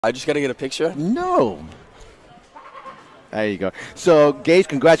I just got to get a picture. No. There you go. So, Gage,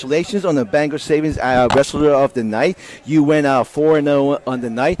 congratulations on the Bangor Savings Wrestler of the Night. You went 4-0 on the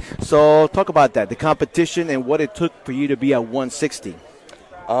night. So, talk about that, the competition and what it took for you to be at 160.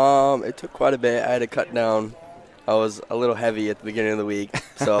 It took quite a bit. I had to cut down. I was a little heavy at the beginning of the week,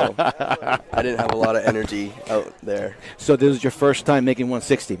 so I didn't have a lot of energy out there. So, this is your first time making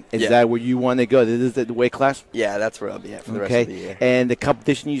 160. Is that where you want to go? This is the weight class? Yeah, that's where I'll be at for the rest of the year. And the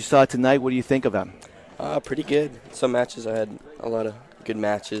competition you saw tonight, what do you think of them? Pretty good. Some matches I had a lot of good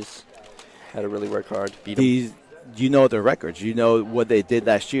matches. Had to really work hard to beat them. You know the records. You know what they did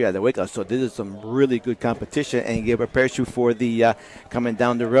last year at the weight class. So this is some really good competition, and it prepares you for the coming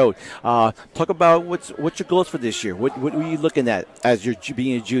down the road. Talk about what's your goals for this year. What are you looking at as you're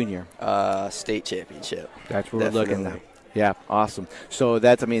being a junior? State championship. That's what we're looking at. Yeah, awesome. So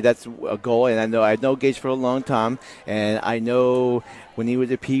that's a goal, and I know Gage for a long time, and I know when he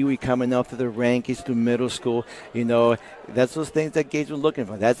was a Pee Wee coming up to the rankings to middle school, that's those things that Gage was looking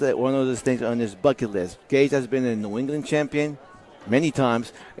for. That's one of those things on his bucket list. Gage has been a New England champion many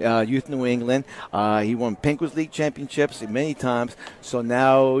times, Youth New England. He won Pinkwoods League championships many times. So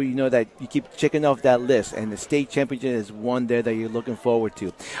now you know that you keep checking off that list, and the state championship is one there that you're looking forward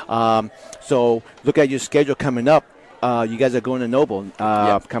to. So look at your schedule coming up. You guys are going to Noble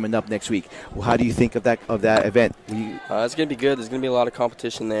coming up next week. Well, how do you think of that event? It's going to be good. There's going to be a lot of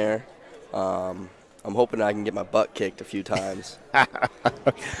competition there. I'm hoping I can get my butt kicked a few times.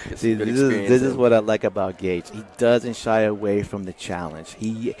 See, this is what I like about Gage. He doesn't shy away from the challenge.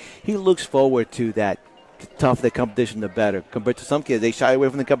 He looks forward to that. The tougher the competition, the better. Compared to some kids, they shy away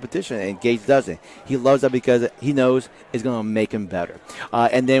from the competition, and Gage doesn't. He loves that because he knows it's going to make him better.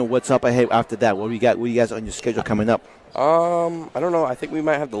 And then what's up ahead after that? What do you got? What do you guys on your schedule coming up? I don't know. I think we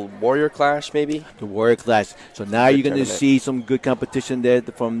might have the Warrior Clash, maybe. The Warrior Clash. So now you're going to see some good competition there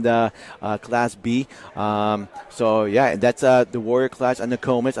from the Class B. And that's the Warrior Clash and the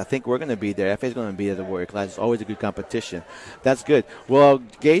Comas. I think we're going to be there. FA is going to be at the Warrior Clash. It's always a good competition. That's good. Well,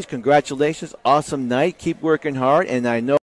 Gage, congratulations. Awesome night. Keep working hard, and I know